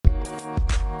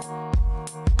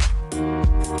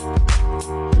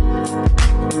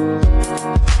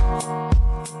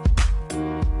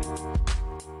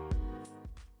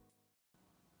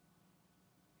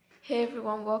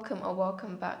everyone,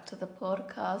 welcome back to the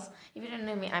podcast. If you don't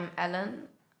know me, I'm Ellen,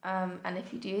 and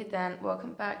if you do, then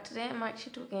welcome back. Today I'm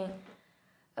actually talking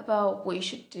about what you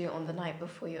should do on the night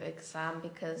before your exam,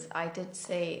 because I did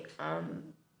say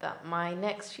that my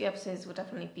next few episodes will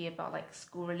definitely be about like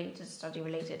school-related,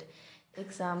 study-related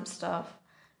exam stuff,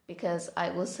 because I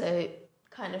also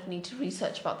kind of need to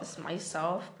research about this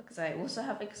myself, because I also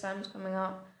have exams coming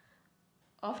up.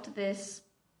 After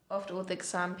all the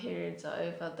exam periods are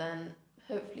over, then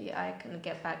hopefully I can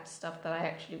get back to stuff that I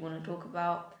actually want to talk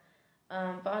about.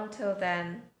 But until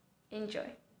then, enjoy.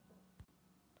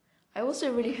 I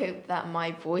also really hope that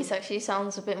my voice actually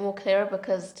sounds a bit more clearer,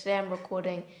 because today I'm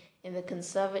recording in the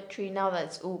conservatory. Now that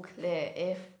it's all clear,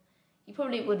 if you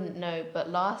probably wouldn't know, but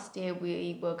last year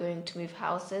we were going to move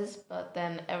houses, but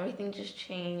then everything just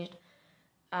changed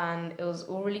and it was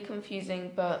all really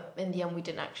confusing, but in the end we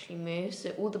didn't actually move, so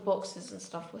all the boxes and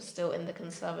stuff were still in the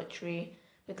conservatory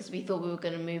because we thought we were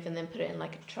going to move and then put it in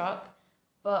like a truck,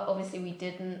 but obviously we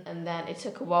didn't, and then it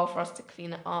took a while for us to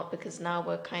clean it up because now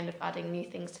we're kind of adding new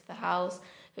things to the house,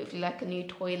 hopefully like a new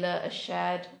toilet, a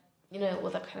shed, all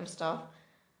that kind of stuff.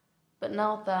 But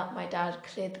now that my dad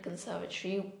cleared the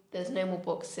conservatory, there's no more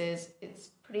boxes, it's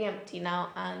pretty empty now,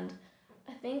 and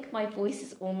I think my voice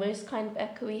is almost kind of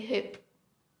echoey. Hope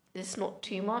it's not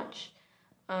too much,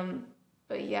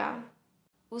 but yeah.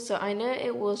 Also, I know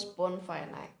it was bonfire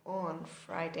night on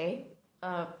Friday,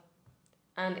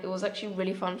 and it was actually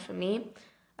really fun for me.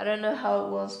 I don't know how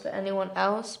it was for anyone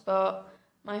else, but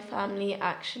my family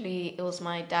it was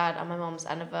my dad and my mom's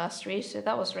anniversary, so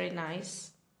that was really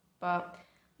nice. But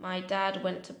my dad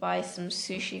went to buy some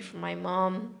sushi for my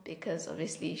mom, because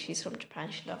obviously she's from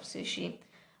Japan, she loves sushi.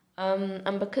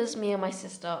 And because me and my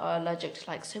sister are allergic to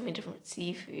like so many different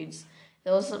seafoods,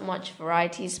 there wasn't much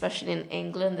variety, especially in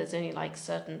England. There's only like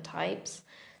certain types.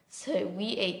 So we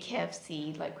ate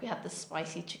KFC, like we had the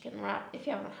spicy chicken wrap. If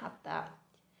you haven't had that,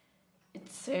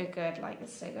 it's so good,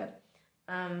 it's so good.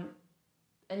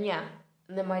 And yeah,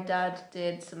 and then my dad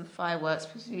did some fireworks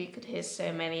because we could hear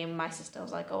so many, and my sister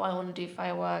was like, oh, I want to do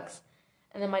fireworks.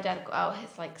 And then my dad got out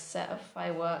his like set of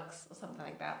fireworks or something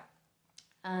like that.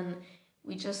 And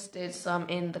we just did some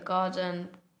in the garden.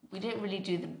 We didn't really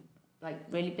do the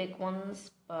really big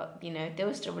ones, but they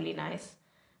were still really nice.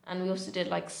 And we also did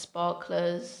like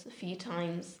sparklers a few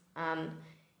times, and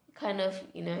kind of,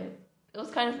 it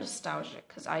was kind of nostalgic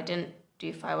because I didn't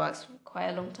do fireworks for quite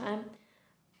a long time.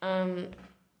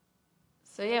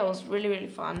 So yeah, it was really, really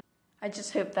fun. I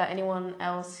just hope that anyone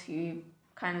else who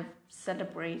kind of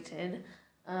celebrated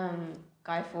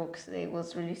Guy Fawkes Day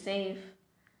was really safe.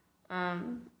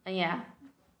 And yeah,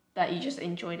 that you just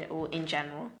enjoyed it all in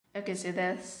general. Okay, so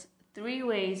there's 3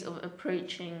 ways of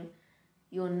approaching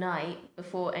your night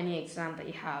before any exam that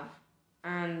you have.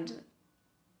 And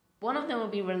one of them will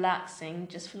be relaxing,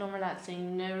 just full on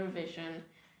relaxing, no revision,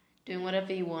 doing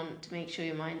whatever you want to make sure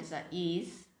your mind is at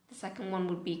ease. The second one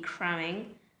would be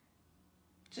cramming,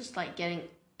 just like getting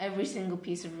every single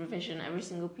piece of revision, every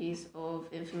single piece of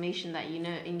information that you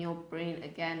know in your brain,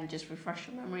 again, just refresh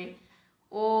your memory.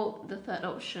 Or the third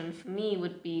option for me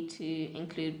would be to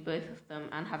include both of them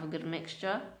and have a good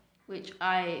mixture, which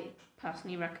I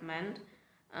personally recommend.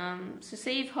 So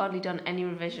say you've hardly done any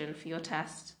revision for your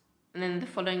test, and then the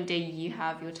following day you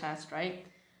have your test, right?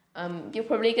 You're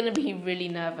probably going to be really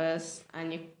nervous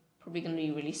and you're probably going to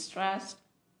be really stressed.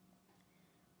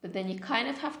 But then you kind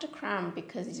of have to cram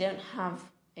because you don't have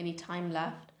any time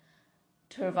left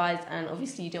to revise, and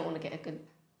obviously you don't want to get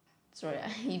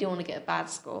a bad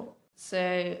score.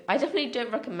 So I definitely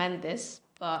don't recommend this,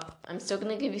 but I'm still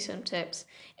going to give you some tips.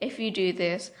 If you do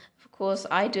this, of course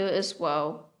I do it as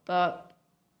well, but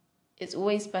it's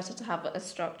always better to have a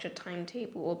structured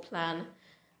timetable or plan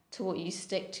to what you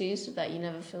stick to, so that you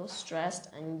never feel stressed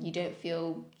and you don't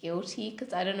feel guilty.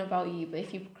 Because I don't know about you, but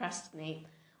if you procrastinate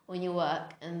on your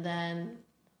work, and then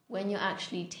when you're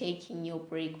actually taking your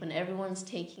break, when everyone's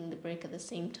taking the break at the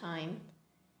same time,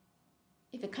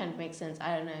 if it kind of makes sense,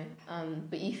 I don't know.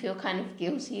 But you feel kind of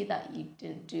guilty that you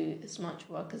didn't do as much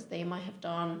work as they might have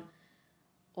done.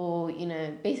 Or,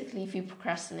 basically if you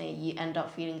procrastinate, you end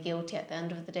up feeling guilty at the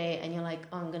end of the day, and you're like,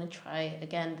 oh, I'm going to try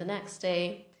again the next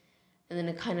day. And then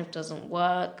it kind of doesn't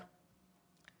work.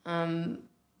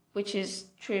 Which is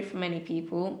true for many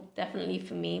people, definitely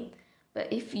for me.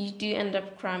 But if you do end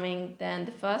up cramming, then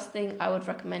the first thing I would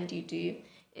recommend you do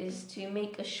is to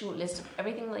make a short list of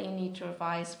everything that you need to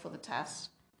revise for the test.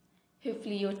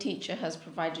 Hopefully your teacher has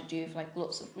provided you with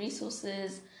lots of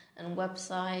resources and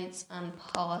websites and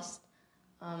past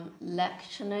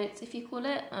lecture notes, if you call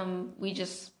it. We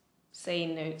just say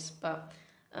notes, but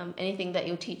anything that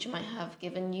your teacher might have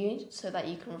given you so that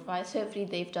you can revise. Hopefully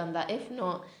they've done that. If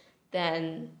not,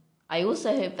 then I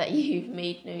also hope that you've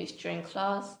made notes during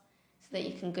class so that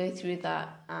you can go through that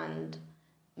and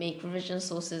make revision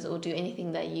sources or do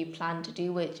anything that you plan to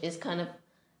do, which is kind of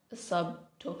a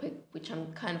subtopic which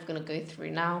I'm kind of going to go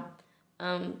through now.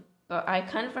 But I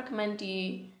kind of recommend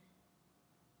you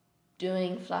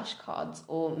doing flashcards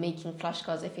or making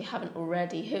flashcards if you haven't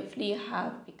already. Hopefully you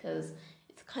have, because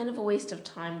it's kind of a waste of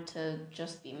time to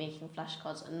just be making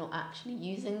flashcards and not actually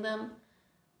using them.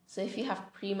 So if you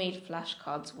have pre-made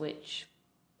flashcards, which,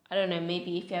 I don't know,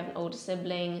 maybe if you have an older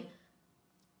sibling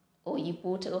or you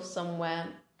bought it off somewhere,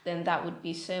 then that would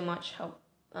be so much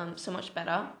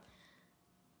better.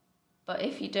 But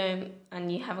if you don't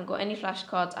and you haven't got any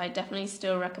flashcards, I definitely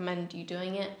still recommend you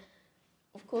doing it.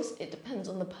 Of course, it depends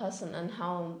on the person and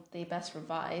how they best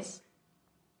revise.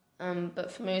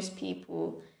 But for most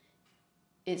people,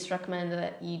 it's recommended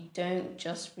that you don't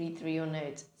just read through your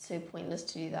notes. It's so pointless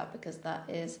to do that, because that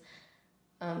is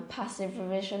passive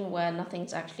revision where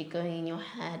nothing's actually going in your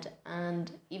head.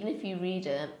 And even if you read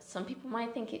it, some people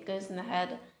might think it goes in the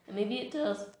head, and maybe it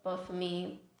does, but for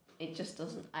me, it just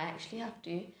doesn't. I actually have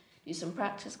to do some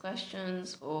practice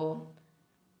questions, or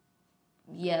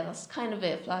that's kind of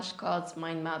it. Flashcards,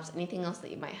 mind maps, anything else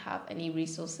that you might have, any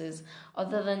resources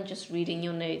other than just reading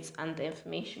your notes and the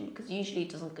information, because usually it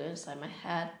doesn't go inside my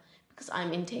head because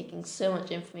I'm intaking so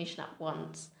much information at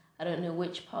once. I don't know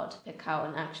which part to pick out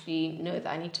and actually know that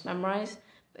I need to memorize.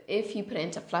 But if you put it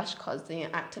into flashcards, then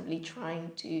you're actively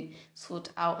trying to sort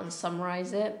out and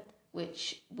summarize it,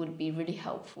 which would be really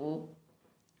helpful.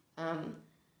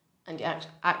 And you're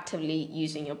actively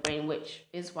using your brain, which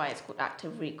is why it's called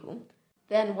active recall.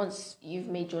 Then once you've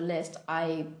made your list,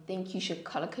 I think you should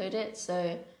color code it.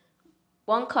 So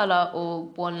one color or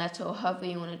one letter or however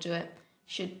you want to do it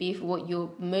should be for what you're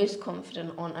most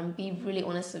confident on, and be really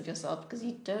honest with yourself, because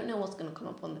you don't know what's going to come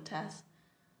up on the test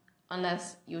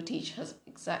unless your teacher has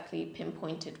exactly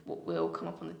pinpointed what will come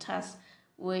up on the test,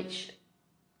 which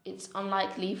it's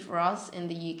unlikely for us in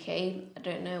the UK. I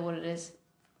don't know what it is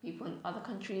for people in other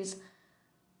countries.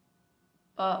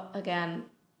 But again,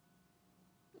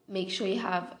 make sure you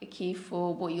have a key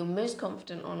for what you're most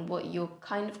confident on, what you're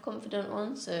kind of confident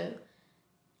on. So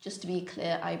just to be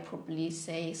clear, I probably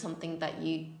say something that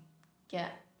you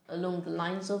get along the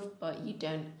lines of, but you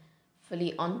don't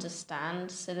fully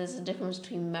understand. So there's a difference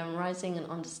between memorizing and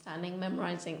understanding.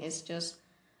 Memorizing is just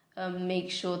make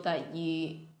sure that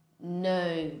you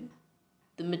know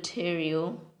the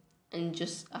material and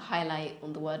just a highlight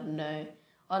on the word know.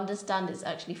 Understand is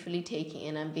actually fully taking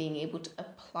in and being able to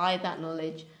apply that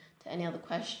knowledge to any other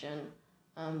question,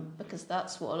 because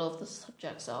that's what a lot of the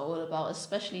subjects are all about,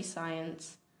 especially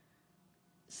science.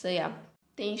 So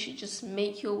then you should just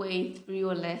make your way through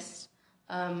your list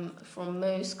from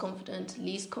most confident to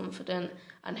least confident,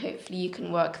 and hopefully you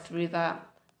can work through that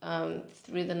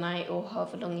through the night or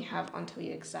however long you have until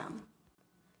your exam.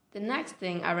 The next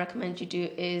thing I recommend you do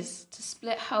is to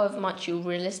split however much you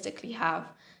realistically have.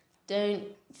 Don't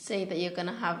say that you're going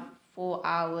to have 4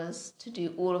 hours to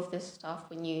do all of this stuff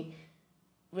when you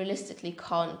realistically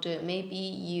can't do it. Maybe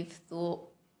you've thought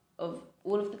of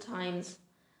all of the times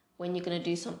when you're going to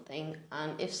do something,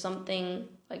 and if something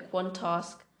like one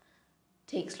task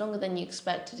takes longer than you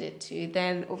expected it to,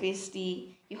 then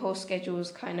obviously your whole schedule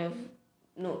is kind of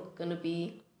not going to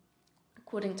be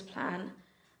according to plan.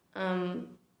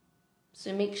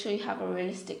 So make sure you have a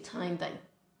realistic time that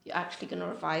you're actually going to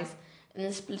revise, and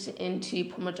then split it into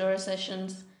Pomodoro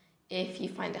sessions if you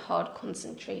find it hard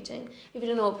concentrating. If you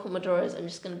don't know what Pomodoro is, I'm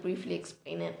just going to briefly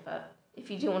explain it, but if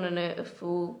you do want to know a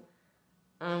full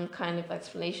kind of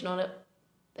explanation on it,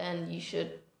 then you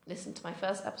should listen to my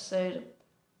first episode.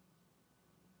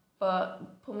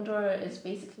 But Pomodoro is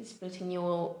basically splitting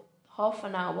your half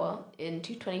an hour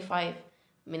into 25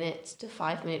 minutes to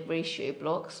 5 minute ratio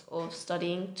blocks of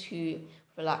studying to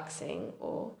relaxing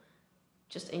or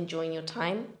just enjoying your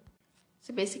time.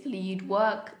 So basically you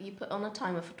put on a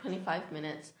timer for 25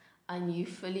 minutes and you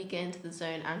fully get into the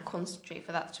zone and concentrate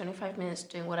for that 25 minutes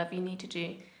doing whatever you need to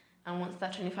do. And once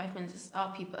that 25 minutes is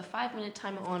up, you put a 5 minute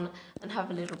timer on and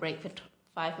have a little break for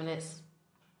 5 minutes.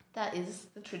 That is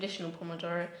the traditional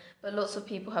Pomodoro, but lots of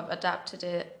people have adapted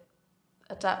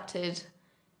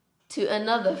to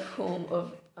another form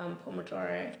of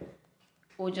Pomodoro,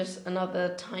 or just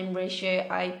another time ratio.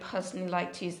 I personally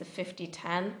like to use the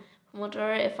 50-10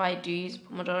 Pomodoro if I do use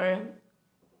Pomodoro,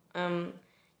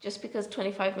 just because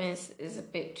 25 minutes is a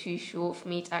bit too short for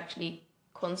me to actually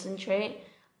concentrate.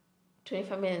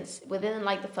 25 minutes, within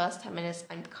like the first 10 minutes,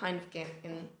 I'm kind of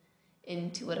getting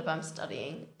into whatever I'm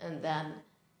studying, and then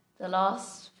the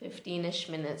last 15-ish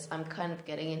minutes, I'm kind of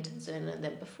getting into the zone, and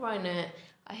then before I know it,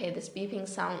 I hear this beeping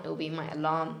sound. It'll be my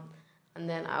alarm, and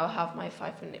then I'll have my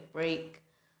 5-minute break.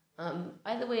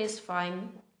 Either way is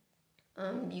fine.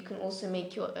 You can also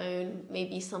make your own.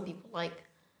 Maybe some people like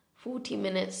 40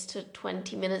 minutes to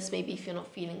 20 minutes, maybe if you're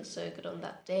not feeling so good on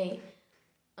that day.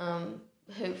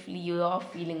 Hopefully you are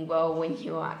feeling well when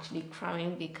you're actually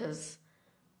cramming, because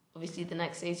obviously the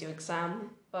next day is your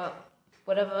exam. But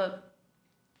whatever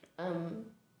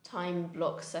time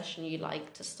block session you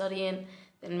like to study in,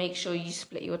 then make sure you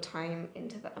split your time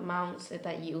into that amount so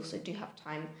that you also do have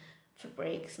time for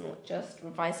breaks, not just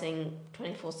revising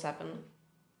 24/7.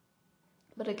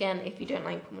 But again, if you don't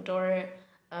like Pomodoro,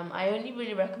 I only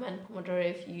really recommend Pomodoro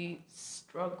if you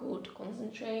struggle to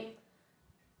concentrate.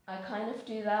 I kind of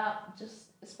do that, just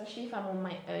especially if I'm on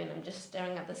my own. I'm just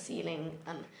staring at the ceiling,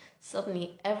 and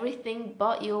suddenly everything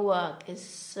but your work is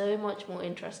so much more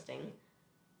interesting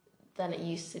than it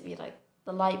used to be. Like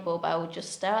the light bulb, I would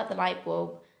just stare at the light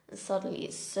bulb, and suddenly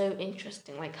it's so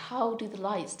interesting. Like, how do the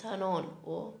lights turn on?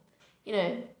 Or,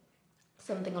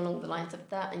 something along the lines of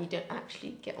that, and you don't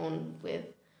actually get on with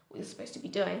what you're supposed to be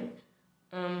doing.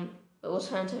 But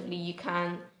alternatively, you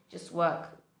can just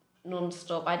work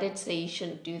non-stop. I did say you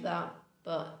shouldn't do that,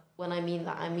 but when I mean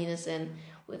that, I mean as in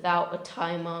without a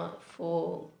timer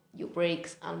for your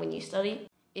breaks and when you study.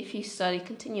 If you study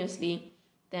continuously,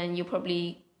 then you're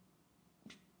probably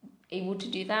able to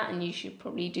do that, and you should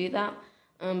probably do that,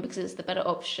 because it's the better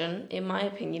option, in my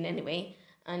opinion anyway,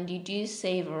 and you do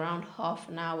save around half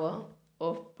an hour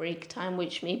of break time,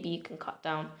 which maybe you can cut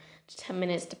down to 10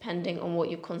 minutes depending on what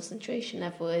your concentration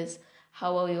level is,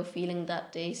 how well you're feeling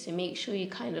that day. So make sure you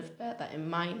kind of bear that in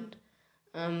mind.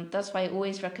 That's why I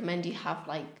always recommend you have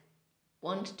like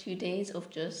 1 to 2 days of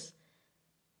just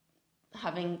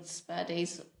having spare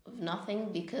days of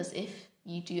nothing, because if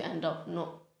you do end up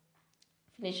not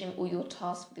finishing all your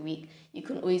tasks for the week, you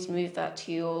can always move that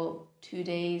to your 2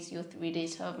 days, your 3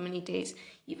 days, however many days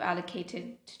you've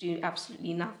allocated to do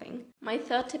absolutely nothing. My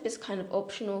third tip is kind of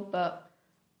optional, but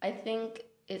I think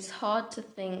it's hard to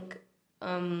think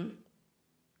of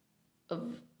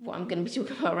what I'm going to be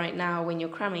talking about right now when you're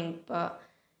cramming, but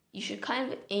you should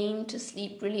kind of aim to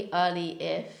sleep really early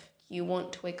if you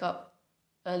want to wake up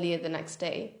earlier the next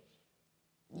day.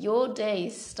 Your day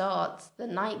starts the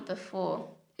night before,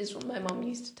 is what my mum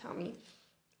used to tell me.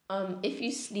 If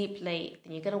you sleep late,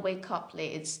 then you're going to wake up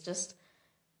late. It's just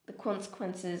the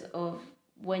consequences of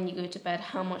when you go to bed,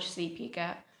 how much sleep you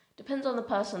get. Depends on the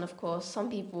person, of course. Some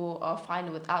people are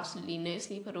fine with absolutely no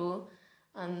sleep at all,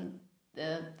 and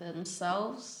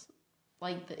themselves,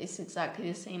 it's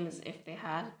exactly the same as if they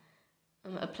had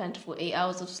a plentiful 8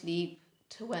 hours of sleep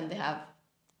to when they have,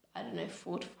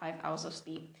 4 to 5 hours of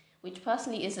sleep, which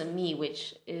personally isn't me,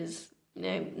 which is,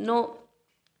 not,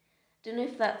 don't know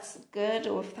if that's good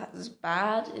or if that's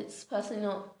bad. It's personally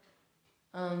not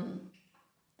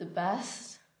the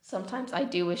best. Sometimes I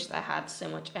do wish that I had so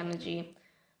much energy,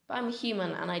 but I'm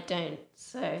human and I don't.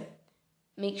 So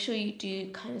make sure you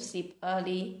do kind of sleep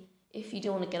early if you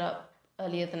don't want to get up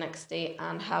earlier the next day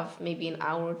and have maybe an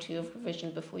hour or two of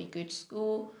revision before you go to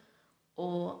school,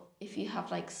 or if you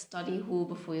have study hall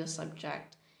before your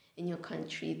subject in your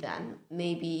country, then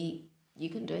maybe you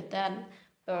can do it then.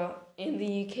 But in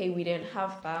the UK, we don't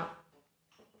have that.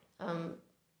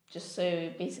 Just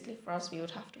so basically for us, we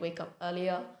would have to wake up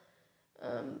earlier.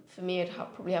 For me, I'd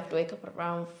probably have to wake up at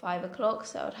around 5 o'clock,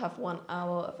 so I would have 1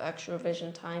 hour of extra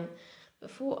revision time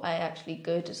before I actually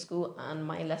go to school, and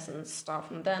my lessons start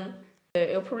from then. So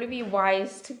it'll probably be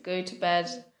wise to go to bed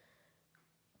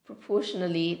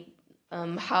proportionally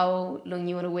how long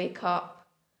you want to wake up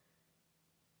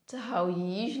to how you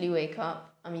usually wake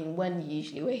up. When you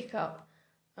usually wake up.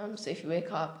 So if you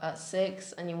wake up at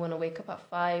 6 and you want to wake up at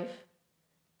 5,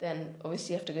 then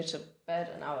obviously you have to go to bed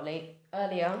an hour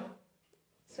earlier.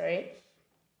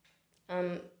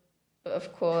 But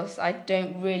of course, I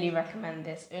don't really recommend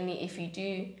this. Only if you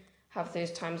do have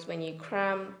those times when you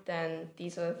cram, then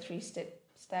these are the 3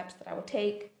 steps that I will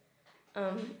take.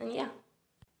 And yeah.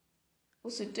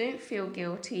 Also, don't feel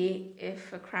guilty if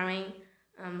you're cramming,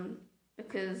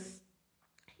 because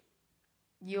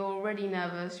you're already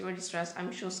nervous, you're already stressed.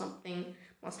 I'm sure something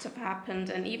must have happened,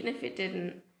 and even if it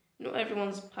didn't, not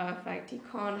everyone's perfect. You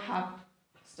can't have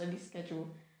a study schedule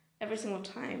every single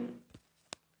time,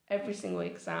 every single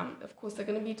exam. Of course, there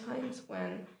are going to be times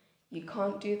when you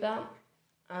can't do that,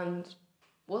 and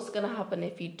what's going to happen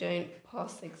if you don't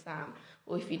pass the exam,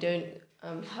 or if you don't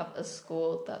have a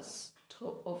score that's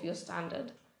top of your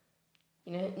standard?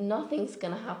 Nothing's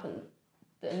going to happen.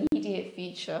 The immediate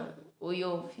future, or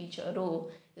your future at all,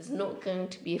 is not going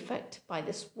to be affected by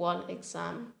this one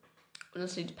exam.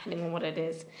 honestly, depending on what it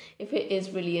is. If it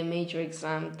is really a major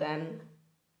exam, then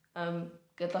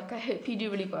good luck. I hope you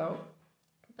do really well.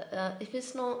 But if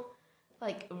it's not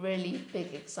like a really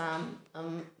big exam,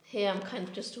 here I'm kind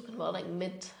of just talking about like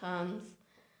midterms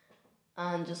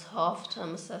and just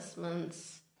half-term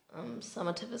assessments,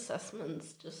 summative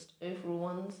assessments, just overall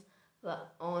ones that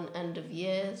are on end of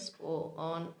years or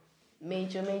on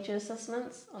major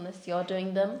assessments, unless you're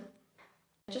doing them.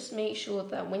 Just make sure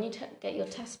that when you get your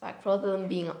test back, rather than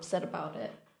being upset about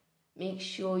it, make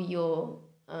sure you're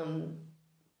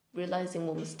realizing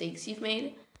what mistakes you've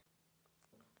made.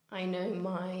 I know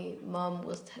my mum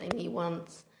was telling me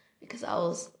once, because I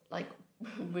was like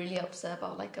really upset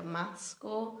about like a math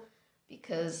score,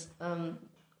 because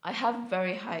I have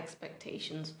very high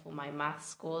expectations for my math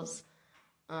scores.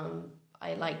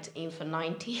 I like to aim for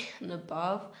 90 and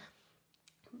above,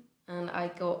 and I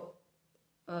got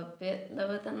a bit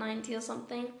lower than 90 or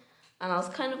something, and I was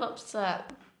kind of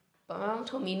upset, but my mum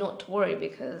told me not to worry,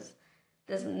 because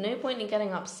there's no point in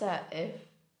getting upset if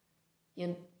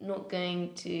you're not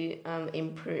going to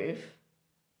improve.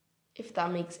 If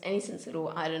that makes any sense at all,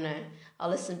 I don't know. I'll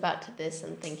listen back to this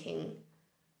and thinking,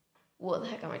 what the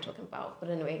heck am I talking about? But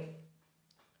anyway,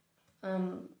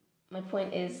 my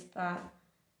point is that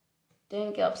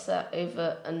don't get upset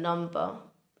over a number.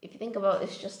 If you think about it,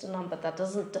 it's just a number that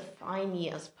doesn't define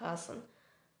you as a person,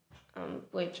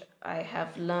 which I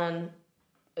have learned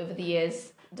over the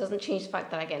years. It doesn't change the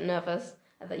fact that I get nervous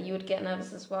and that you would get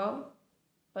nervous as well.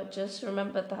 But just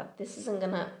remember that this isn't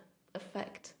going to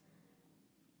affect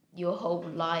your whole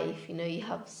life. You know, you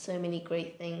have so many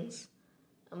great things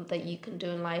that you can do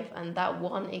in life, and that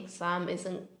one exam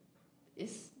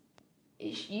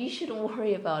you shouldn't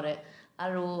worry about it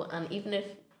at all. And even if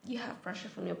you have pressure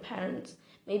from your parents,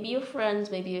 maybe your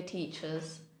friends, maybe your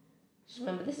teachers, just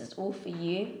remember this is all for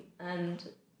you, and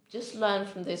just learn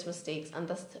from those mistakes. And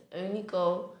that's the only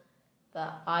goal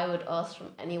that I would ask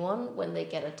from anyone when they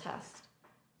get a test.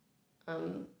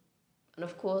 And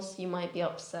of course you might be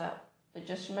upset, but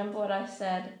just remember what I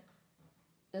said.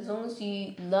 As long as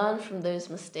you learn from those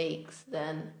mistakes,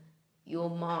 then your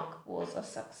mark was a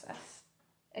success.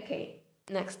 Okay,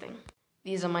 next thing.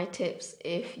 These are my tips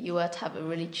if you were to have a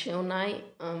really chill night,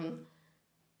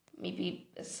 maybe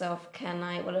a self-care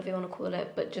night, whatever you want to call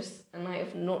it, but just a night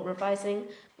of not revising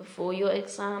before your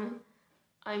exam.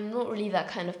 I'm not really that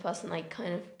kind of person. I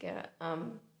kind of get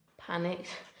panicked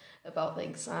about the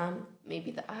exam,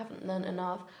 maybe that I haven't learned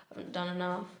enough, haven't done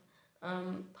enough.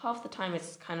 Half the time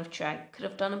it's kind of true. I could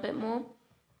have done a bit more.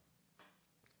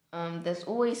 There's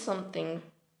always something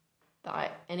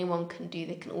that anyone can do.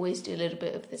 They can always do a little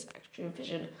bit of this extra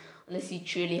revision. Unless you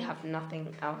truly have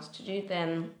nothing else to do,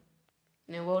 then,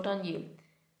 you know, well done you.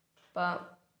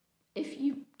 But if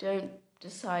you don't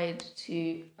decide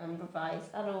to revise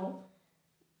at all,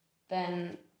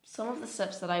 then some of the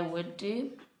steps that I would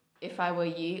do if I were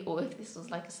you, or if this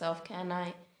was like a self-care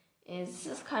night, is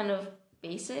just kind of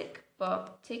basic,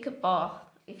 but take a bath.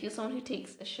 If you're someone who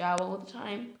takes a shower all the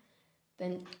time,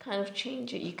 then kind of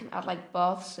change it. You can add like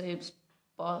bath soaps,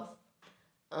 bath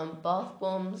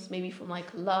bombs, maybe from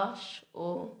like Lush,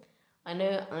 or I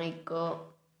know I got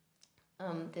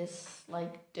this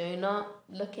like donut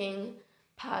looking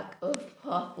pack of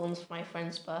bath bombs for my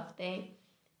friend's birthday.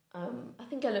 I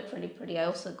think I look really pretty. I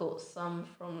also got some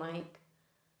from like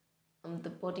the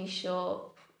Body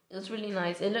Shop. It was really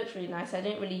nice. It looked really nice. I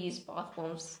didn't really use bath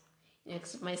bombs, you know,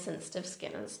 because of my sensitive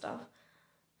skin and stuff.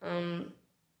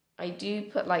 I do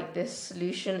put like this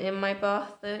solution in my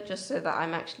bath though, just so that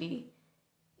I'm actually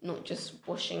not just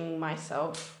washing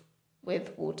myself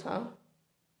with water.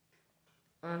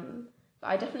 But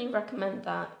I definitely recommend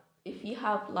that if you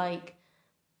have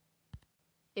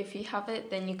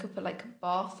it, then you could put like a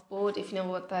bath board. If you know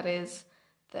what that is,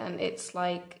 then it's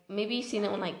like, maybe you've seen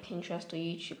it on like Pinterest or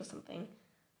YouTube or something.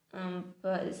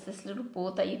 But it's this little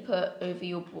board that you put over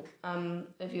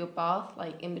your bath,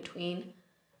 like in between,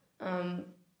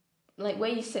 like where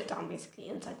you sit down basically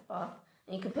inside the bath.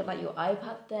 And you can put like your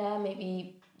iPad there,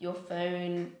 maybe your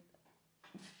phone,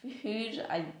 food.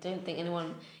 I don't think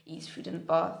anyone eats food in the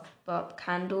bath, but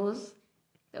candles,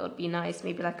 that would be nice.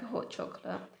 Maybe like a hot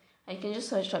chocolate. And you can just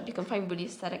search up. You can find really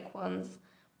aesthetic ones.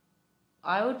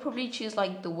 I would probably choose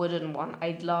like the wooden one.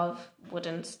 I love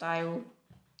wooden style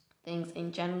things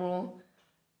in general.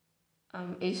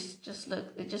 It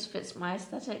just fits my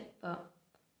aesthetic, but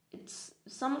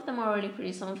some of them are really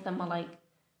pretty, some of them are like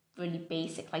really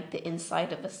basic, like the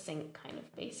inside of a sink kind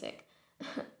of basic.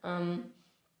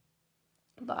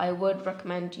 But I would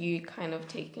recommend you kind of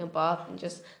taking a bath and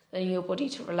just letting your body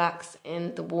to relax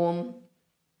in the warm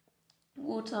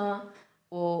water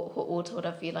or hot water,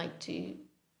 whatever you like to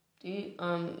do.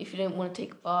 If you don't want to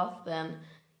take a bath, then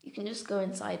you can just go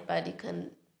inside bed. You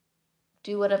can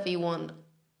do whatever you want.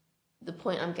 The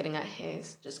point I'm getting at here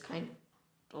is just kind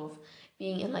of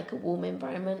being in like a warm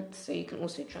environment. So you can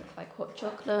also drink like hot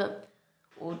chocolate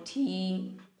or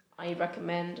tea. I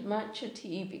recommend matcha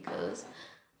tea because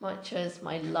matcha is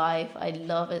my life. I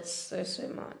love it so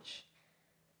much.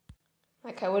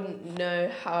 Like, I wouldn't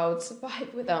know how to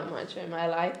survive without matcha in my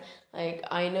life. Like,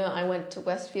 I know I went to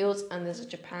Westfields and there's a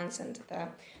Japan center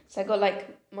there. So I got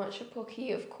like matcha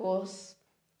pocky, of course.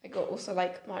 I got also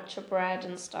like matcha bread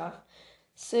and stuff.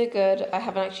 So good. I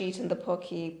haven't actually eaten the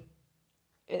pocky.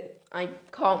 I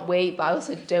can't wait, but I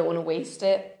also don't want to waste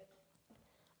it.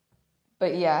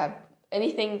 But yeah,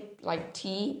 anything like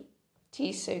tea's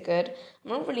so good.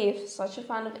 I'm not really such a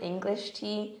fan of English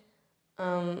tea.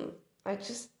 I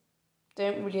just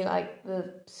don't really like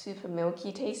the super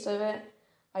milky taste of it.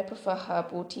 I prefer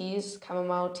herbal teas,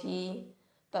 chamomile tea.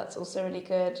 That's also really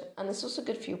good. And it's also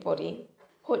good for your body.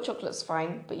 Hot chocolate's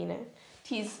fine, but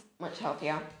tea's much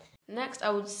healthier. Next, I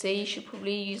would say you should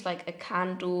probably use like a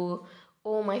candle,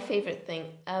 or my favorite thing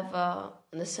ever,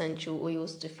 an essential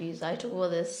oils diffuser. I talk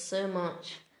about this so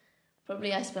much.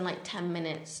 Probably I spend like 10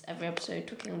 minutes every episode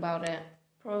talking about it.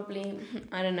 Probably,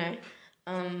 I don't know.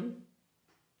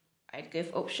 I'd go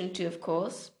for option 2, of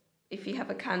course. If you have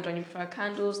a candle and you prefer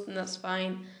candles, then that's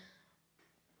fine.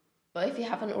 But if you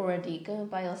haven't already, go and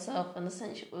buy yourself an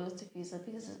essential oils diffuser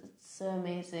because it's so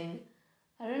amazing.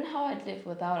 I don't know how I'd live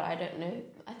without it. I don't know.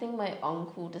 I think my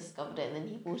uncle discovered it and then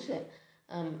he bought it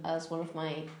as one of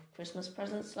my Christmas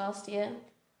presents last year.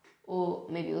 Or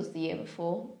maybe it was the year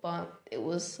before. But it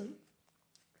was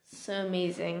so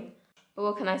amazing. But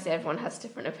what can I say? Everyone has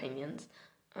different opinions.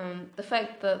 The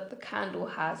fact that the candle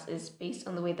is based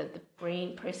on the way that the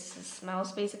brain processes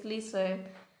smells, basically. So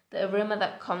the aroma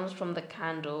that comes from the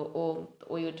candle or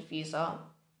the oil diffuser,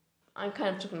 I'm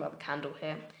kind of talking about the candle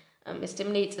here. It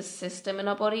stimulates a system in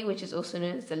our body, which is also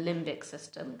known as the limbic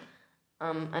system.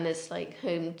 And it's like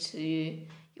home to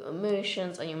your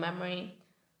emotions and your memory.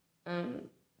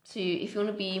 So if you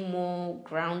want to be more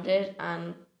grounded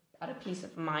and at a peace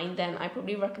of mind, then I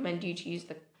probably recommend you to use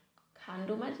the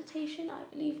candle meditation, I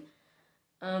believe.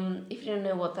 If you don't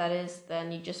know what that is,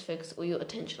 then you just focus all your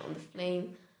attention on the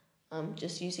flame,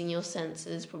 just using your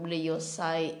senses, probably your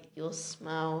sight, your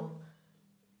smell.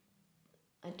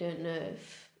 I don't know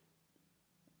if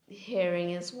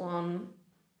hearing is one,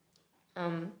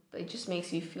 but it just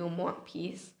makes you feel more at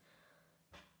peace.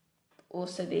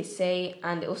 Also, they say,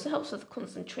 and it also helps with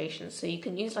concentration. So you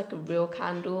can use like a real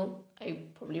candle. I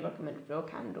probably recommend a real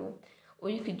candle, or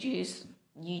you could use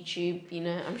YouTube.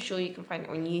 I'm sure you can find it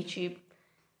on YouTube.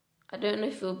 I don't know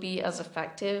if it'll be as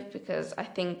effective because I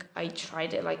think I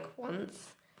tried it like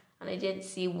once and I didn't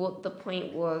see what the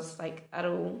point was like at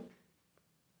all.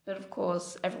 But of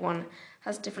course, everyone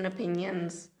has different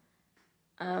opinions.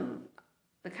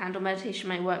 The candle meditation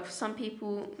might work for some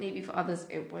people, maybe for others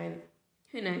it won't.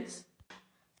 Who knows?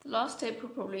 The last tip will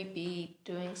probably be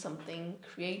doing something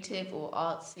creative or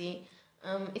artsy.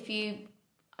 If you,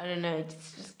 I don't know, it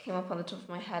just came up on the top of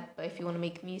my head, but if you want to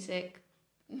make music.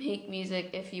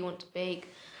 If you want to bake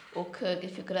or cook,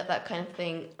 if you're good at that kind of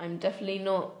thing. I'm definitely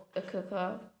not a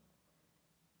cooker.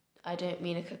 I don't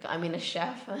mean a cooker, I mean a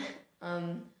chef.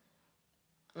 And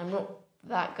I'm not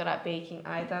that good at baking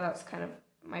either. That's kind of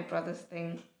my brother's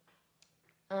thing.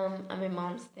 And my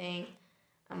mom's thing.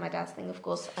 And my dad's thing, of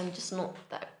course. I'm just not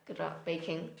that good at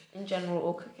baking in general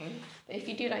or cooking. But if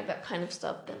you do like that kind of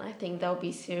stuff, then I think that'll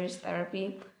be serious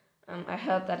therapy. I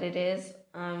heard that it is.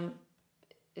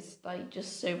 It's like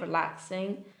just so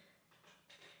relaxing.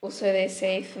 Also, they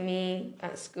say for me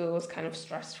at school it was kind of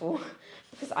stressful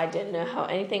because I didn't know how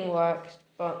anything worked.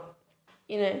 But,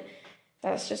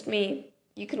 that's just me.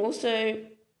 You can also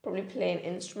probably play an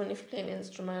instrument if you play an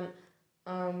instrument.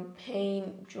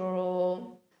 Paint, draw,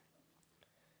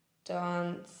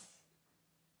 dance,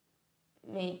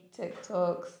 make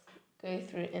TikToks, go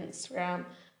through Instagram.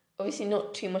 Obviously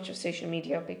not too much of social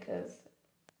media because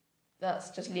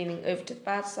that's just leaning over to the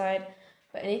bad side.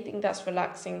 But anything that's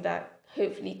relaxing that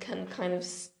hopefully can kind of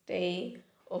stay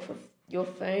off of your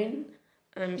phone.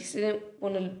 Because you don't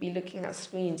want to be looking at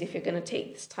screens if you're going to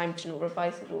take this time to not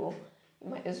revise it all. You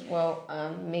might as well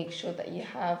make sure that you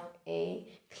have a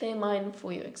clear mind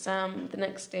for your exam the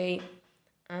next day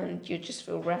and you just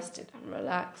feel rested and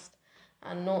relaxed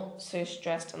and not so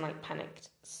stressed and like panicked.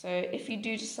 So if you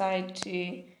do decide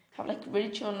to have like a really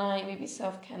chill night, maybe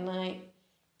self-care night.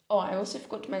 Oh, I also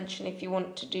forgot to mention if you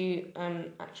want to do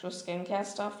actual skincare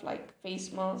stuff like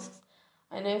face masks.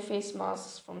 I know face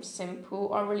masks from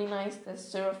Simple are really nice. They're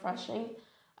so refreshing.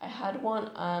 I had one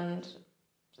and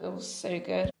it was so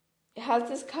good. it has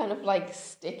this kind of like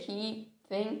sticky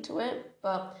thing to it,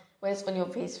 but when it's on your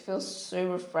face, it feels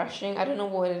so refreshing. I don't know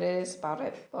what it is about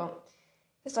it, but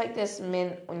it's like this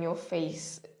mint on your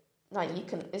face. Like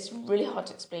it's really hard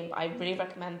to explain, but I really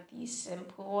recommend these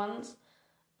simple ones.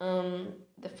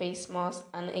 The face mask,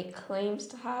 and it claims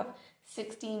to have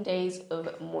 16 days of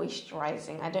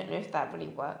moisturizing. I don't know if that really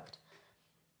worked,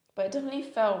 but it definitely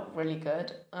felt really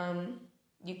good. I've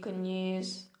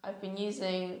been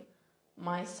using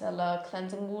micellar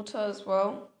cleansing water as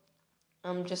well.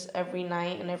 Just every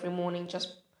night and every morning,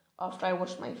 just after I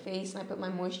wash my face and I put my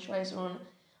moisturizer on,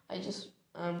 I just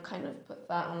kind of put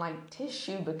that on like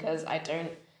tissue because I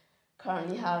don't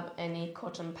currently have any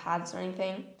cotton pads or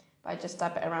anything. But I just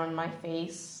dab it around my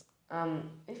face.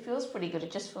 It feels pretty good.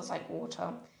 It just feels like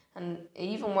water, and it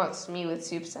even works for me with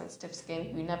super sensitive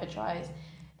skin who never tries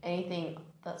anything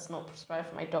that's not prescribed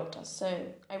from my doctor. So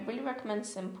I really recommend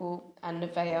Simple and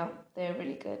Nivea. They're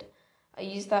really good. I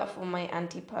use that for my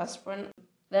antiperspirant.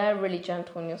 They're really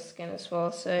gentle on your skin as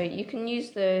well, so you can use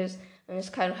those and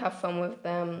just kind of have fun with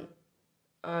them.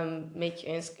 Make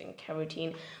your own skincare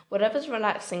routine. Whatever's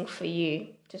relaxing for you,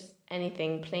 just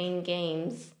anything, playing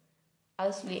games,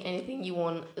 absolutely anything you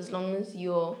want, as long as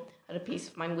you're at a peace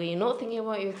of mind where you're not thinking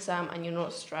about your exam and you're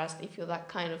not stressed. If you're that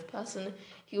kind of person,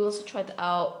 if you also try that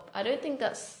out, I don't think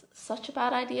that's such a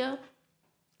bad idea.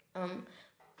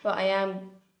 But I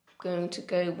am going to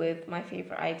go with my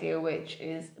favorite idea, which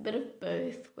is a bit of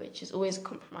both, which is always a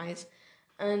compromise,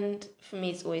 and for me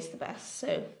it's always the best.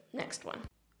 So next one.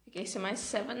 Okay, so my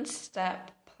 7-step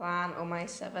plan, or my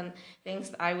 7 things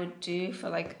that I would do for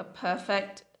like a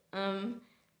perfect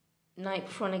night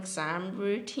before an exam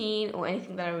routine, or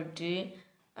anything that I would do.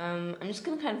 I'm just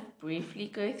going to kind of briefly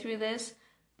go through this,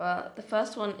 but the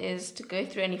first one is to go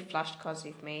through any flashcards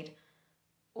you've made,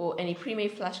 or any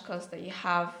pre-made flashcards that you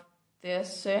have. They're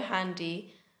so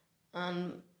handy,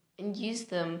 and use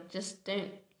them. Just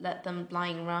don't let them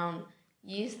lying around.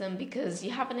 Use them because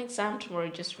you have an exam tomorrow.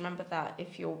 Just remember that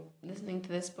if you're listening to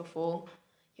this before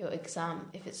your exam,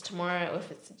 if it's tomorrow or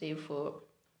if it's the day before,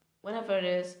 whenever it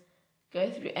is, go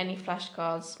through any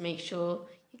flashcards. Make sure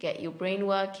you get your brain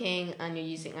working and you're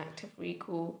using active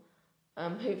recall.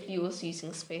 Hopefully you're also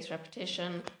using spaced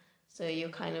repetition, so you're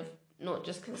kind of not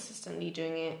just consistently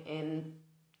doing it in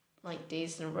like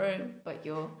days in a row, but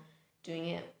you're doing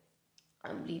it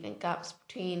leaving gaps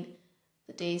between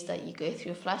the days that you go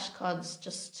through your flashcards,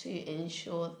 just to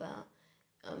ensure that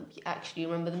you actually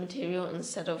remember the material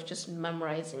instead of just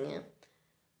memorizing it,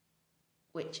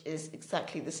 which is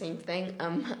exactly the same thing.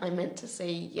 I meant to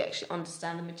say you actually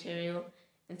understand the material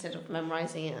instead of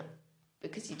memorizing it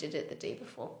because you did it the day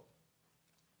before.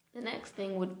 The next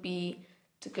thing would be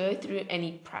to go through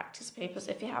any practice papers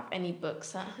if you have any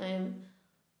books at home.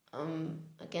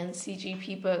 Again,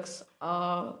 CGP books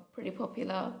are pretty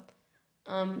popular.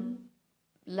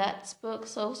 Let's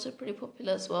books are also pretty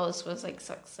popular as well as like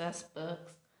success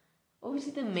books.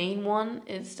 Obviously, the main one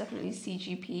is definitely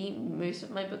CGP. Most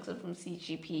of my books are from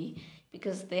CGP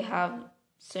because they have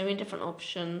so many different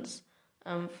options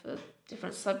for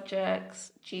different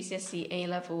subjects, GCSE,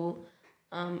 A-level,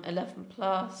 11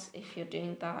 plus, if you're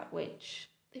doing that, which,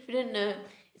 if you didn't know,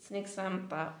 it's an exam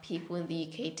that people in the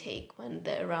UK take when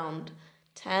they're around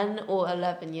 10 or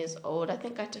 11 years old. I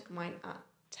think I took mine at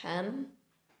 10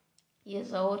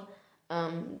 years old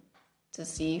to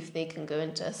see if they can go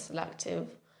into a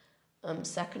selective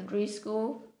secondary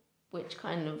school, which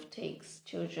kind of takes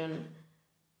children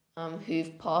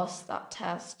who've passed that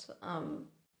test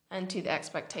and to the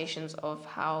expectations of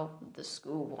how the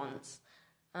school wants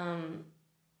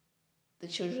the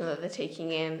children that they're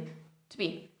taking in to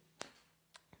be.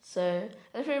 So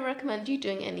I definitely recommend you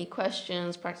doing any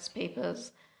questions, practice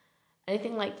papers,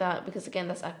 anything like that, because again,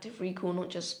 that's active recall, not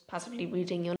just passively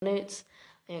reading your notes,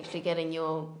 and actually getting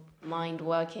your mind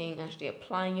working, actually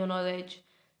applying your knowledge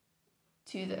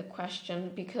to the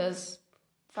question, because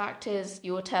fact is,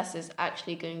 your test is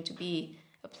actually going to be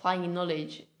applying your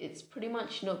knowledge. It's pretty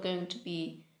much not going to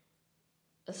be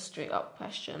a straight up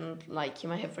question like you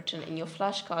might have written in your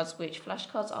flashcards, which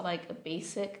flashcards are like a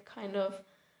basic kind of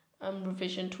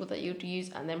revision tool that you'd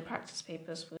use, and then practice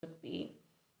papers would be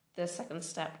the second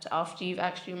step. After you've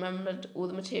actually remembered all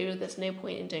the material, there's no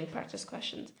point in doing practice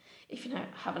questions if you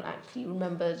haven't actually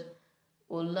remembered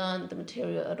or learned the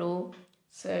material at all.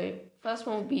 So first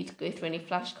one would be to go through any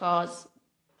flashcards,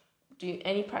 do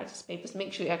any practice papers,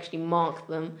 make sure you actually mark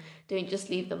them. Don't just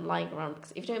leave them lying around,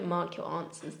 because if you don't mark your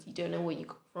answers, you don't know what you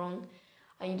got wrong,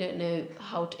 and you don't know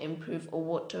how to improve or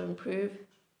what to improve,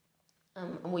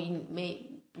 and what you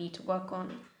may need to work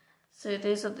on. So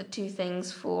those are the two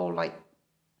things for like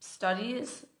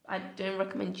studies. I don't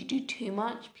recommend you do too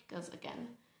much because, again,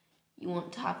 you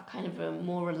want to have kind of a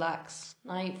more relaxed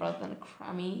night rather than a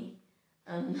crammy,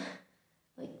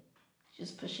 like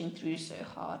just pushing through so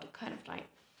hard kind of night.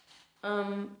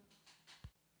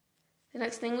 The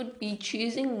next thing would be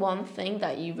choosing one thing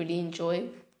that you really enjoy,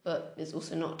 but is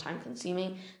also not time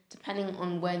consuming, depending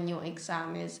on when your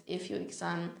exam is. If your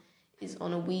exam is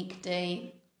on a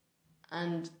weekday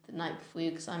and the night before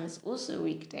your exam is also a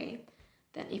weekday,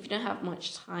 then if you don't have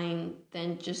much time,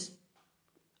 then just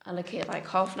allocate like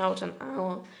half an hour to an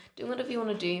hour. Do whatever you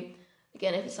want to do.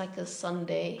 Again, if it's like a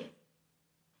Sunday,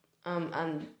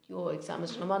 and your exam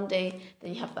is on a Monday,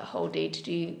 then you have that whole day to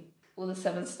do all the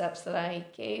 7 steps that I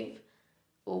gave,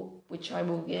 or which I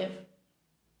will give.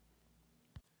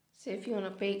 So if you want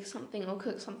to bake something or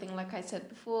cook something, like I said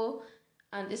before,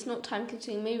 and it's not time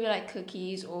consuming, maybe like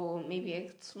cookies or maybe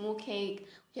a small cake,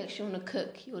 you actually want to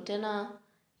cook your dinner.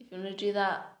 If you want to do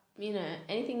that,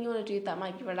 anything you want to do that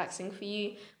might be relaxing for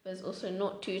you, but it's also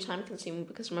not too time consuming,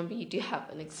 because remember, you do have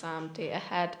an exam day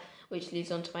ahead, which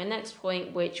leads on to my next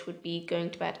point, which would be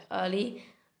going to bed early.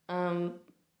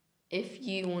 If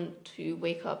you want to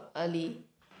wake up early,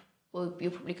 well,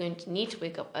 you're probably going to need to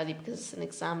wake up early because it's an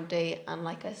exam day, and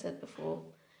like I said before,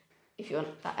 if you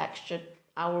want that extra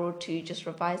hour or two just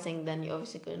revising, then you're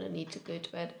obviously going to need to go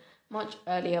to bed much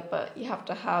earlier, but you have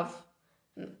to have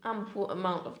an ample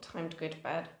amount of time to go to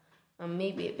bed, and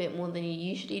maybe a bit more than you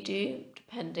usually do,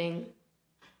 depending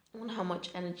on how much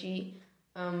energy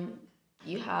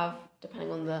you have,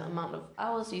 depending on the amount of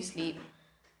hours you sleep.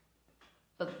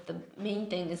 But the main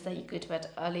thing is that you go to bed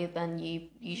earlier than you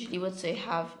usually would, so you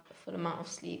have a full amount of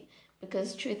sleep.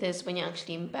 Because the truth is, when you're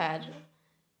actually in bed,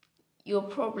 you're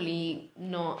probably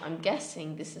not, I'm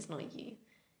guessing this is not you,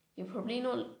 you're probably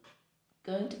not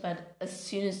going to bed as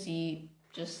soon as you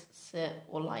just sit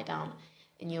or lie down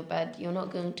in your bed. You're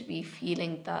not going to be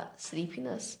feeling that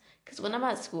sleepiness. Because when I'm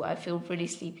at school, I feel really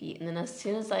sleepy, and then as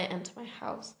soon as I enter my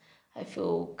house, I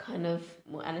feel kind of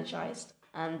more energized.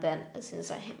 And then as soon as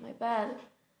I hit my bed,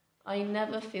 I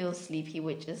never feel sleepy,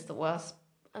 which is the worst.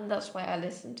 And that's why I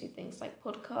listen to things like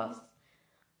podcasts,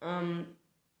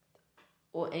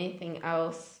 or anything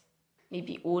else,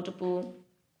 maybe Audible.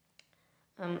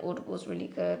 Audible is really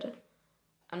good.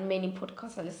 And mainly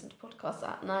podcasts, I listen to podcasts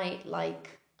at night,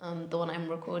 like the one I'm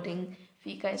recording for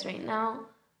you guys right now.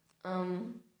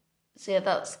 So yeah,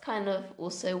 that's kind of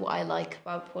also what I like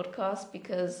about podcasts,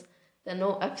 because they're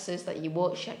not episodes that you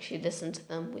watch, you actually listen to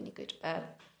them when you go to bed,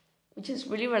 which is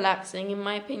really relaxing in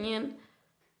my opinion.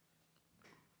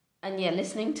 And yeah,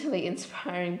 listening to like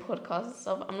inspiring podcasts and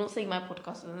stuff. I'm not saying my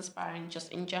podcast is inspiring,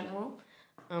 just in general.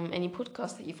 Any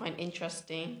podcast that you find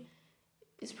interesting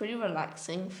is pretty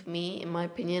relaxing for me, in my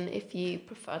opinion. If you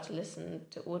prefer to listen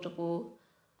to Audible,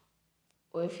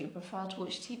 or if you prefer to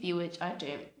watch TV, which I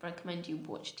don't recommend you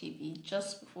watch TV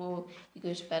just before you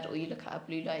go to bed, or you look at a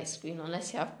blue light screen,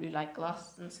 unless you have blue light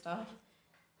glasses and stuff,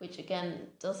 which again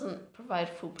doesn't provide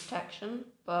full protection,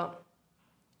 but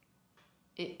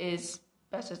it is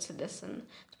better to listen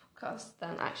to podcasts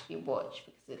than actually watch,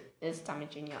 because it is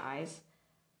damaging your eyes.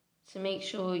 So make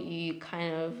sure you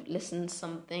kind of listen to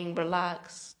something,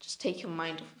 relax, just take your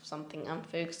mind off of something and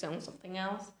focus on something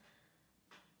else.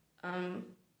 And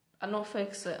not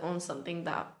focus on something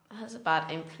that has a bad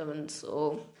influence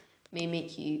or may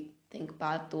make you think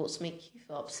bad thoughts, make you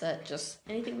feel upset, just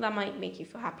anything that might make you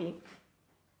feel happy.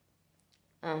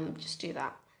 Just do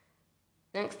that.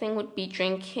 Next thing would be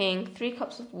drinking 3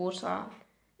 cups of water,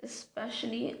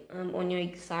 especially on your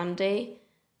exam day,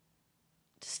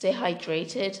 to stay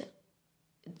hydrated.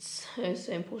 It's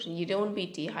so important. You don't want to be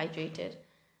dehydrated.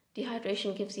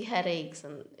 Dehydration gives you headaches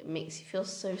and it makes you feel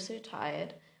so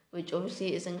tired, which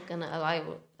obviously isn't going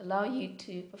to allow you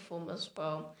to perform as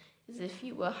well as if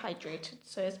you were hydrated.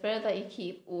 So it's better that you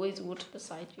keep always water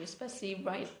beside you, especially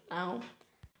right now.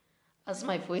 As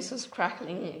my voice was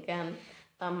crackling again,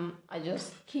 I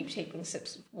just keep taking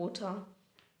sips of water.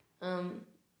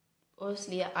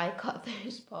 Obviously I cut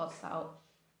those parts out,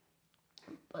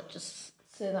 but just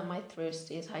so that my throat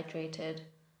stays hydrated,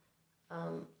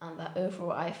 and that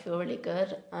overall I feel really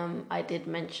good. I did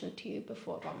mention to you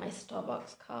before about my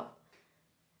Starbucks cup,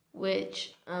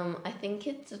 which I think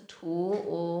it's a tool,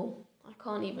 or I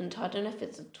can't even tell. I don't know if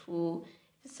it's a tool,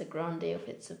 if it's a grande, or if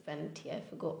it's a venti. I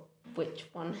forgot which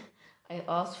one I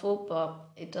asked for, but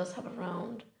it does have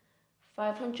around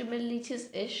 500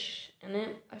 milliliters-ish in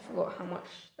it. I forgot how much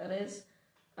that is.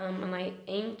 And I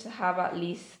aim to have at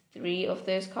least 3 of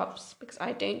those cups, because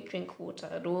I don't drink water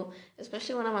at all,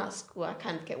 especially when I'm at school. I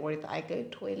kind of get worried that I go to the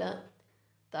toilet,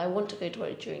 that I want to go to the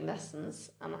toilet during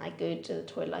lessons, and I go to the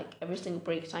toilet like every single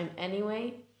break time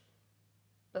anyway.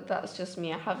 But that's just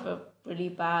me. I have a really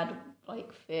bad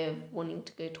fear of wanting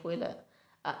to go toilet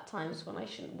at times when I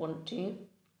shouldn't want to.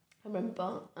 I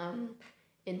remember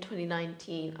in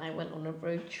 2019 I went on a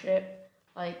road trip,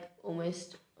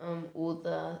 almost all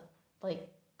the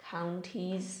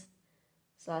counties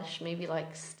 / maybe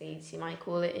states you might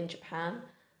call it in Japan.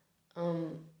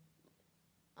 And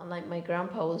my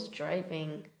grandpa was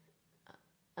driving,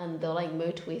 and there were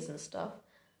motorways and stuff.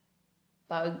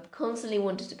 But I constantly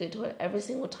wanted to go to it. Every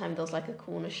single time there was a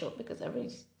corner shop, because every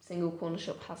single corner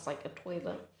shop has a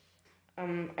toilet.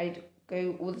 I'd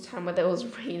go all the time whether it was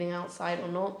raining outside or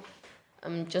not.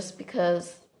 Just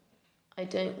because I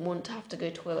don't want to have to go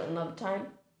to toilet another time.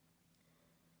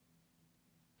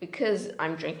 Because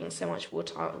I'm drinking so much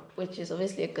water, which is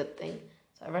obviously a good thing.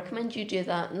 So I recommend you do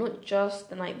that, not just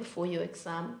the night before your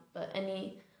exam, but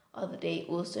any other day.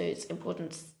 Also, it's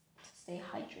important to stay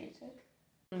hydrated.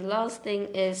 And the last thing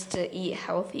is to eat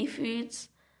healthy foods.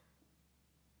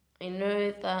 I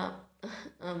know that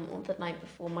on the night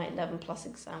before my 11 plus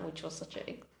exam, which was such a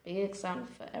big exam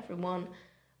for everyone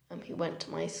who went to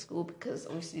my school, because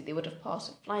obviously they would have passed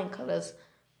with flying colours.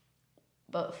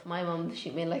 But for my mum, she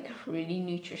made a really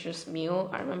nutritious meal.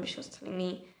 I remember she was telling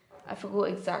me, I forgot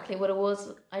exactly what it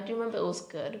was. I do remember it was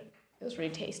good. It was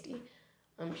really tasty.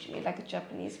 She made a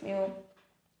Japanese meal.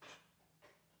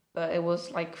 But it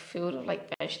was filled with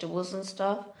vegetables and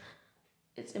stuff.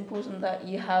 It's important that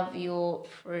you have your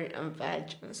fruit and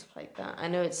veg and stuff like that. I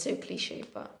know it's so cliche,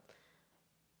 but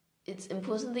it's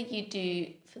important that you do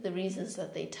for the reasons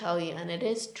that they tell you. And it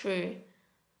is true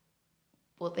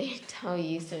what they tell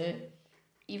you. So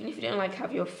even if you don't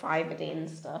have your 5 a day and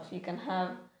stuff, you can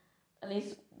have at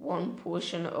least one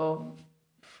portion of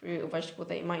fruit or vegetable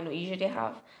that you might not usually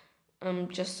have,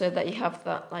 just so that you have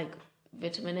that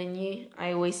vitamin in you.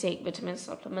 I always take vitamin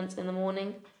supplements in the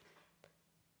morning,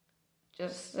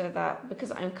 just so that,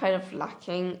 because I'm kind of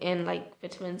lacking in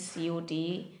vitamin C or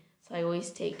D, so I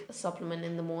always take a supplement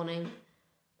in the morning,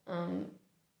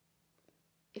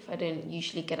 if I don't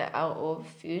usually get it out of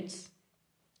foods.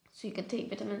 So you can take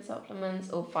vitamin supplements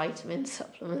or vitamin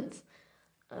supplements,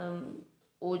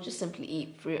 or just simply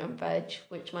eat fruit and veg,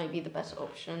 which might be the better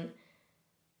option,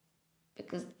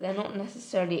 because they're not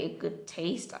necessarily a good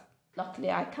taste.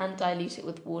 Luckily, I can dilute it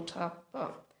with water,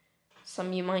 but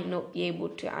some you might not be able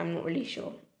to. I'm not really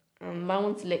sure. My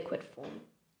one's liquid form,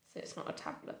 so it's not a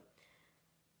tablet.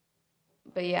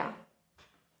 But yeah,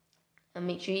 and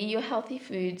make sure you eat your healthy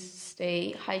foods,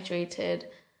 stay hydrated,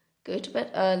 go to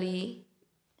bed early.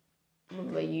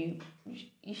 Remember, you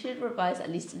should revise at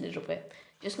least a little bit,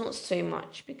 just not so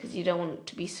much, because you don't want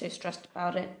to be so stressed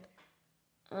about it.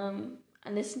 And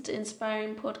listen to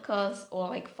inspiring podcasts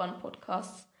or fun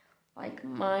podcasts like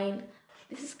mine.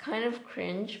 This is kind of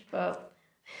cringe, but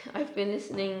I've been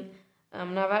listening,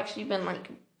 and I've actually been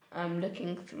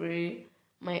looking through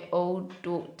my old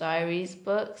Dork Diaries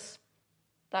books.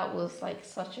 That was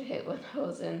such a hit when I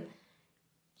was in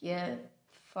year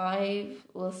 5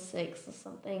 or 6 or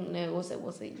something. No, was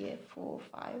it year 4 or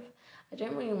 5? I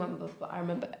don't really remember, but I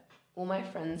remember all my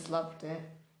friends loved it.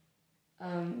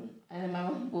 And then my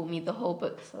mum bought me the whole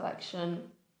book selection.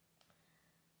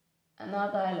 And now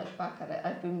that I look back at it,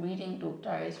 I've been reading Dork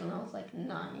Diaries when I was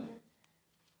 9.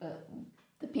 But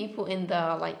the people in there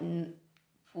are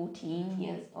 14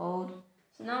 years old.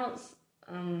 So now it's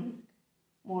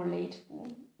more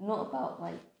relatable. Not about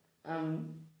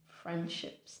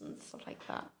friendships and stuff like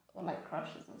that, or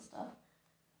crushes and stuff.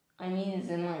 I mean, it's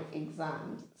in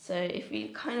exams. So if you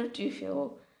kind of do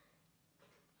feel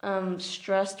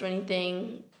stressed or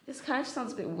anything, this kind of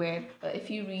sounds a bit weird, but if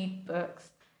you read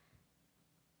books,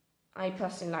 I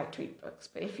personally like to read books,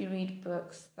 but if you read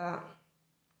books that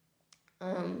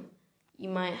you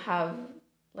might have,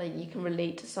 you can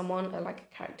relate to someone or a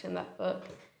character in that book,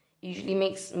 it usually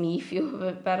makes me feel a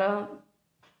bit better,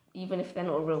 even if they're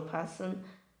not a real person.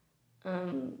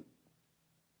 And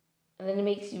then it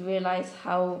makes you realize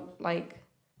how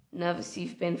nervous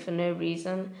you've been for no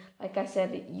reason. Like I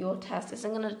said, your test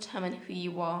isn't going to determine who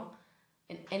you are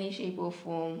in any shape or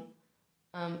form.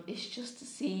 It's just to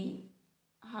see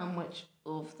how much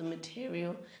of the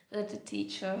material that the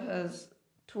teacher has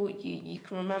taught you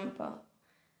can remember.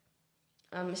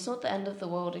 It's not the end of the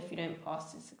world if you don't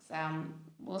pass this exam.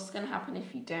 What's going to happen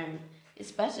if you don't?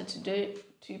 It's better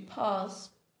to pass.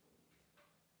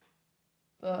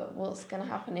 But what's going to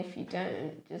happen if you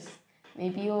don't? Just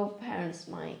maybe your parents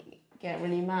might get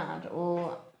really mad,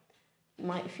 or you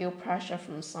might feel pressure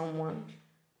from someone.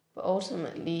 But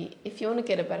ultimately, if you want to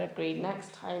get a better grade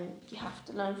next time, you have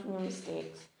to learn from your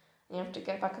mistakes. And you have to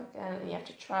get back again, and you have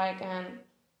to try again.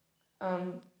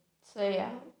 So yeah,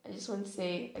 I just want to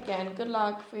say, again, good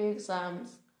luck for your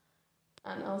exams.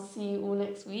 and I'll see you all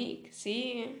next week.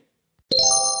 See you.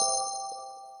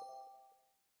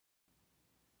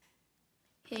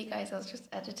 Hey guys, I was just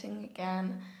editing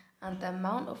again, and the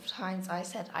amount of times I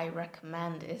said I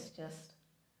recommend is just...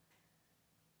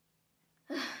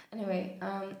 Anyway,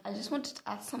 I just wanted to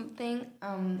add something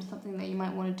that you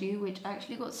might want to do, which I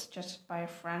actually got suggested by a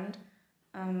friend,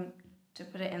 to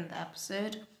put it in the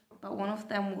episode. But one of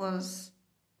them was,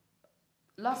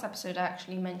 last episode I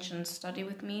actually mentioned study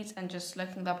with me's and just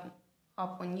looking that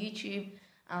up on YouTube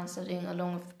and studying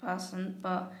along with the person.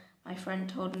 But my friend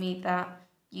told me that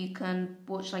you can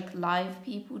watch like live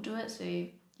people do it, so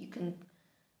you can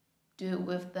do it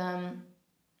with them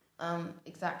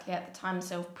exactly at the time,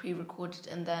 self pre-recorded,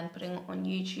 and then putting it on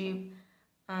YouTube.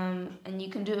 And you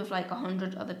can do it with like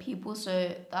 100 other people,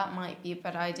 so that might be a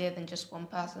better idea than just one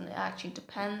person. It actually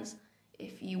depends.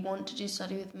 If you want to do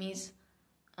study with me's,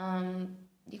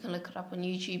 you can look it up on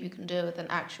YouTube. You can do it with an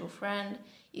actual friend.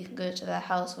 You can go to their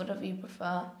house, whatever you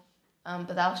prefer.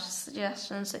 But that was just a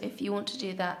suggestion. So if you want to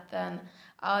do that, then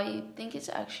I think it's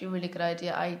actually a really good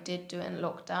idea. I did do it in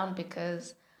lockdown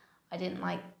because I didn't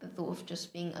like the thought of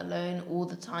just being alone all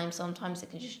the time. Sometimes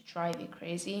it can just drive you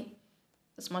crazy.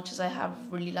 As much as I have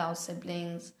really loud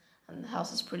siblings and the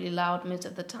house is pretty loud most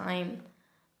of the time.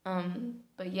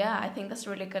 But yeah, I think that's a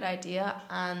really good idea,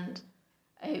 and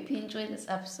I hope you enjoyed this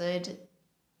episode.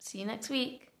 See you next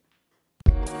week.